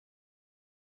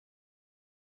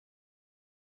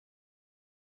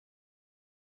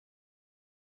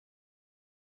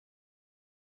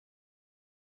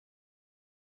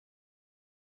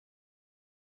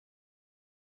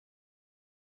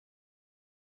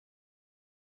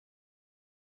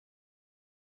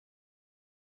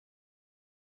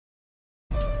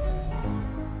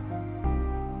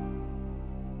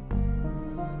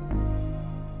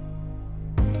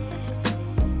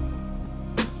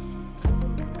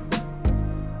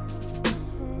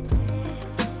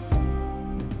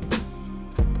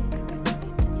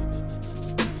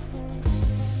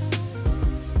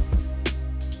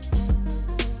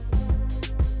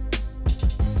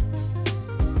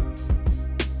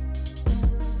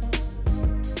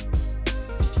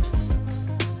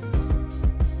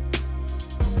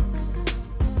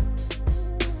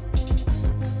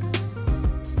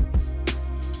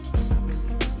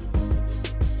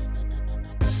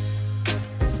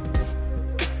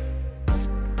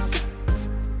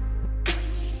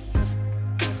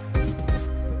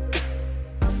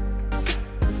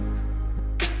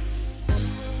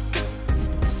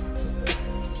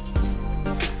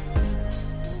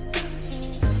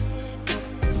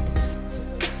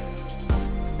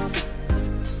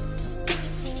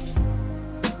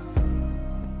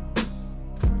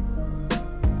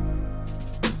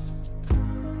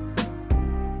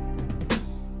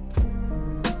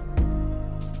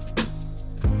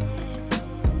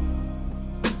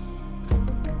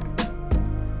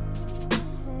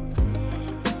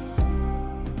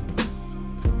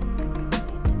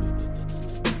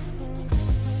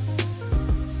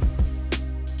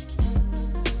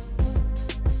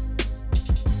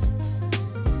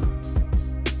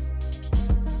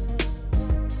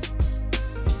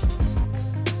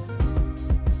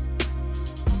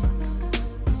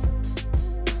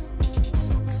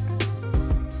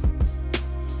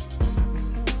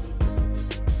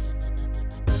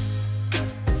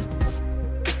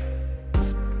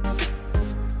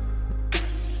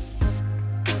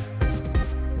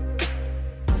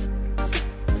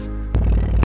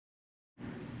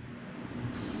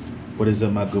What is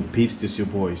up, my good peeps? This your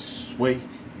boy Sway,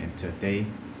 and today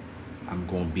I'm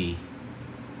gonna be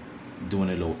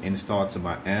doing a little install to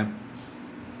my amp,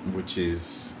 which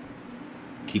is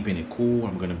keeping it cool.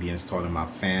 I'm gonna be installing my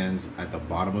fans at the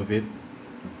bottom of it,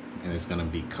 and it's gonna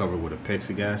be covered with a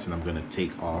plexiglass, and I'm gonna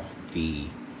take off the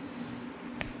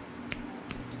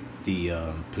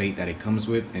plate that it comes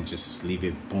with and just leave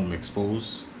it boom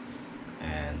exposed.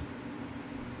 And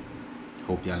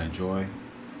hope y'all enjoy.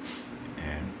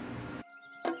 And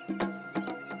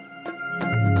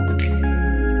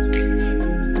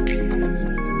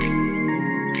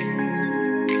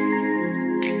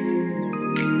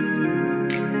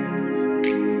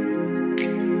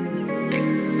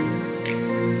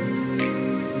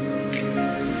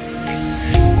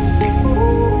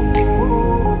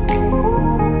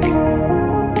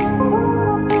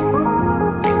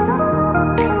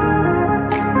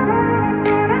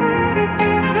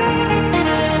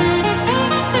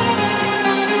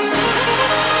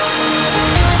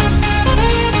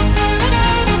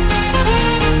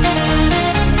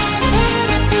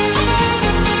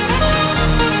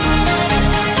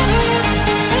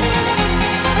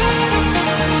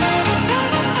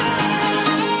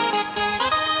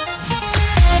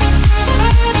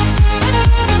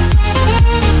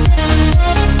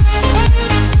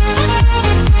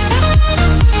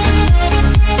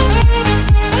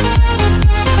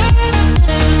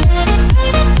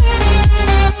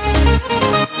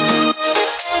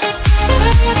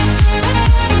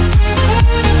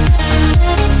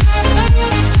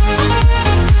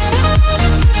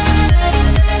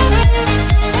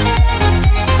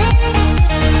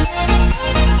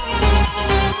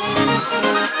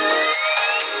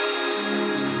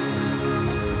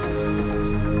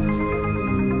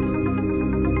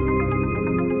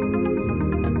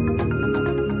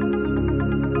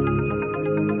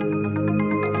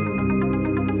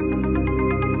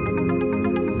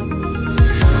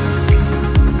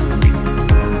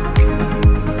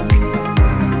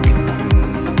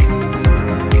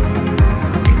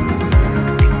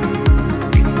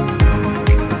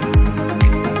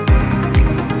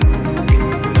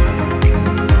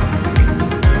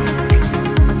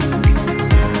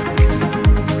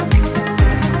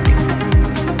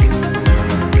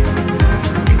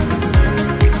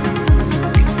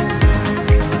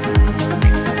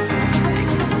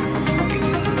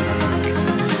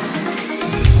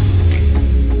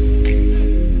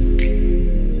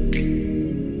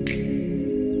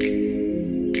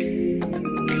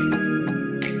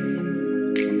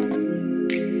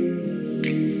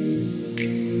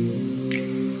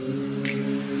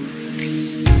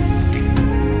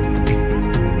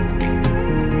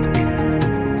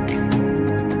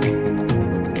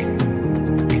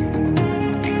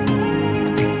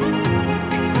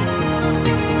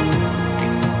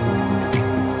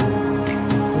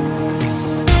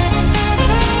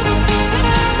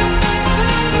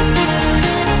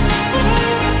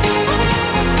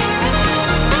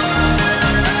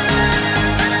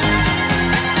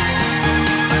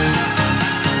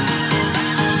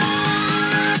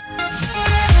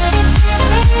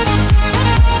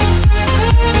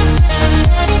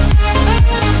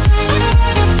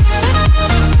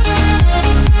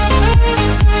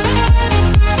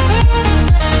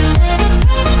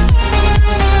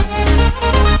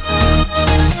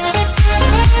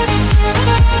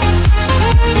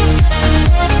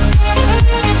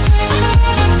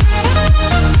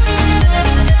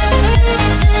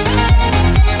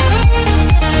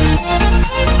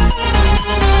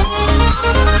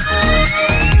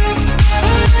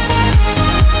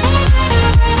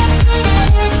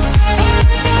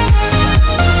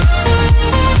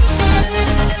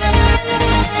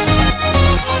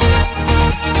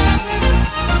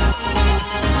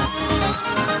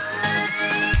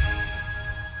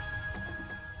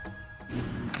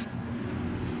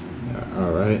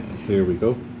alright, here we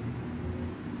go.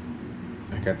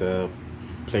 I got the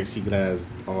plexiglass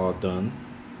all done.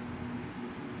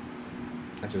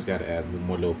 I just got to add one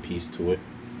more little piece to it.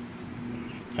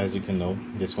 As you can know,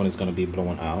 this one is going to be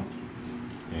blowing out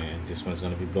and this one is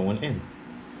going to be blowing in,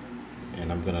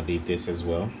 and I'm going to leave this as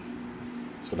well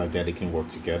so like that it can work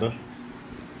together.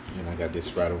 And I got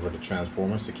this right over the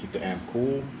transformers to keep the amp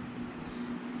cool.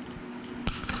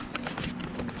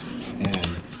 And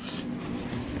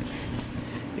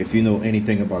if you know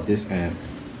anything about this amp,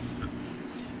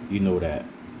 you know that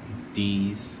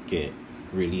these get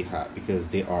really hot because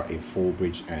they are a full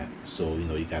bridge amp, so you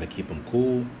know you got to keep them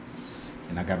cool.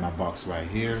 And I got my box right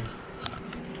here.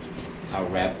 I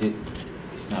wrapped it.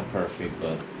 It's not perfect,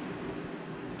 but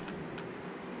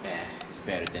It's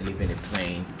better than leaving it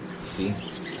plain. See,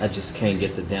 I just can't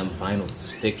get the damn vinyl to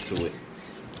stick to it.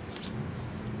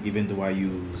 Even though I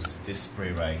use this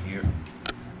spray right here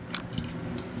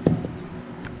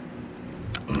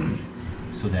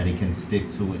so that it can stick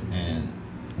to it, and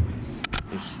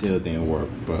it still didn't work.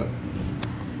 But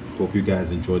hope you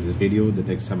guys enjoyed this video. The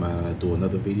next time I do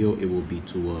another video, it will be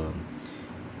to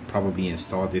probably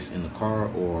install this in the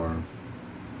car, or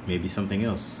maybe something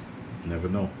else. Never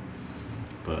know.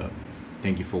 But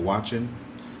thank you for watching,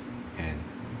 and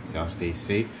y'all stay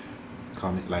safe.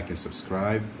 Comment, like, and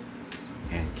subscribe,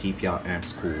 and keep y'all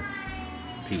amps cool.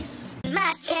 Peace.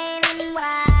 My chain and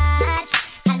watch,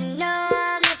 I know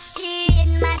I'm the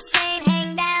shit. My chain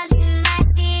hang down to my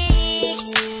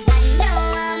feet. I know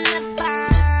I'm the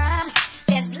bomb.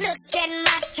 Just look at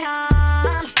my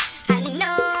charm. I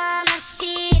know I'm the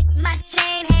shit. My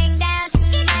chain hang down to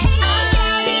my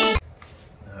feet.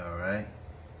 All right,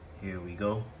 here we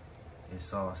go.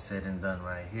 It's all said and done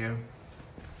right here.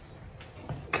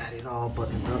 Got it all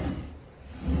buttoned up.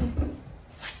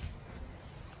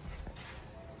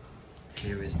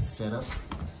 Here is the setup.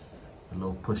 A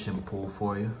little push and pull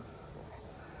for you.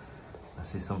 I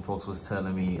see some folks was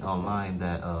telling me online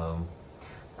that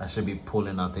I should be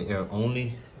pulling out the air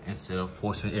only instead of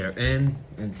forcing air in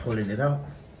and pulling it out.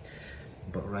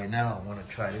 But right now I want to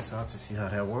try this out to see how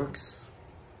that works.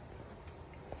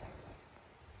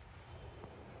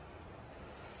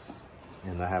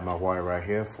 And I have my wire right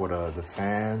here for the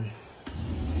fan.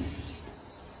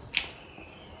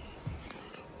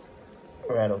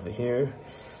 Right over here.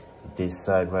 This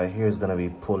side right here is gonna be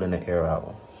pulling the air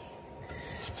out.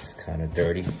 It's kind of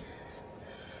dirty.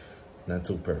 Not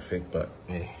too perfect, but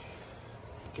hey,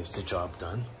 gets the job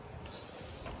done.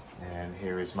 And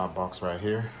here is my box right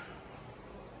here.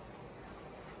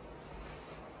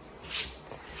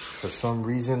 For some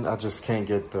reason, I just can't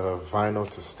get the vinyl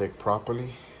to stick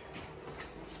properly.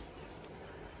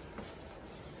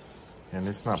 And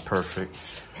it's not perfect.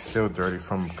 Still dirty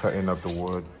from cutting up the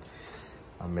wood.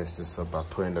 I messed this up by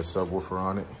putting the subwoofer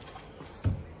on it.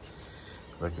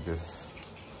 Look at this.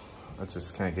 I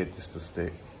just can't get this to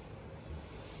stick.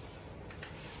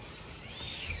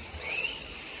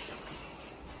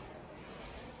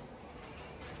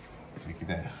 Look at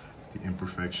that, the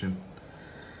imperfection.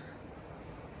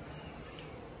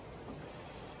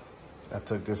 I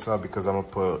took this out because I'm gonna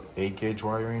put 8 gauge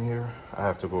wire in here. I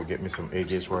have to go get me some 8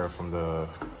 gauge wire from the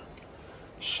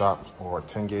shop, or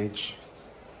 10 gauge.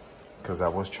 Because I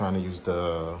was trying to use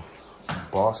the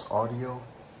Boss Audio.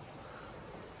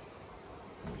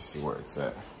 Let me see where it's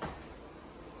at.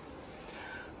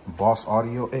 Boss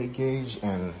Audio 8 gauge,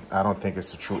 and I don't think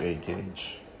it's a true 8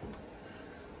 gauge.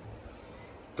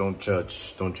 Don't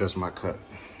judge my cut.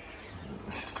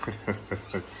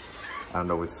 I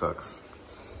know it sucks.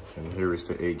 And here is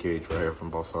the 8 gauge right here from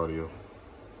Boss Audio.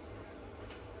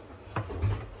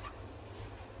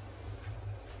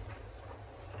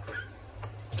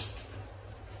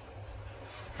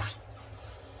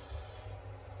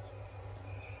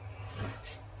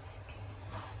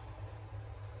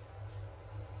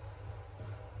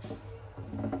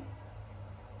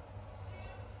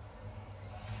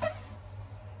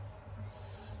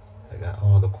 I got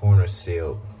all the corners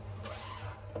sealed.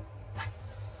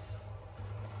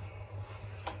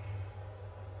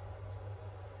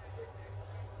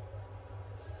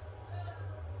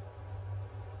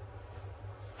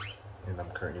 And I'm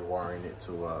currently wiring it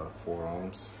to 4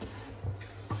 ohms.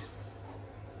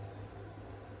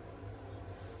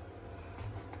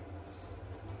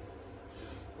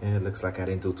 And it looks like I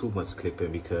didn't do too much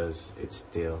clipping because it's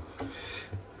still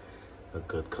a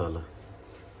good color.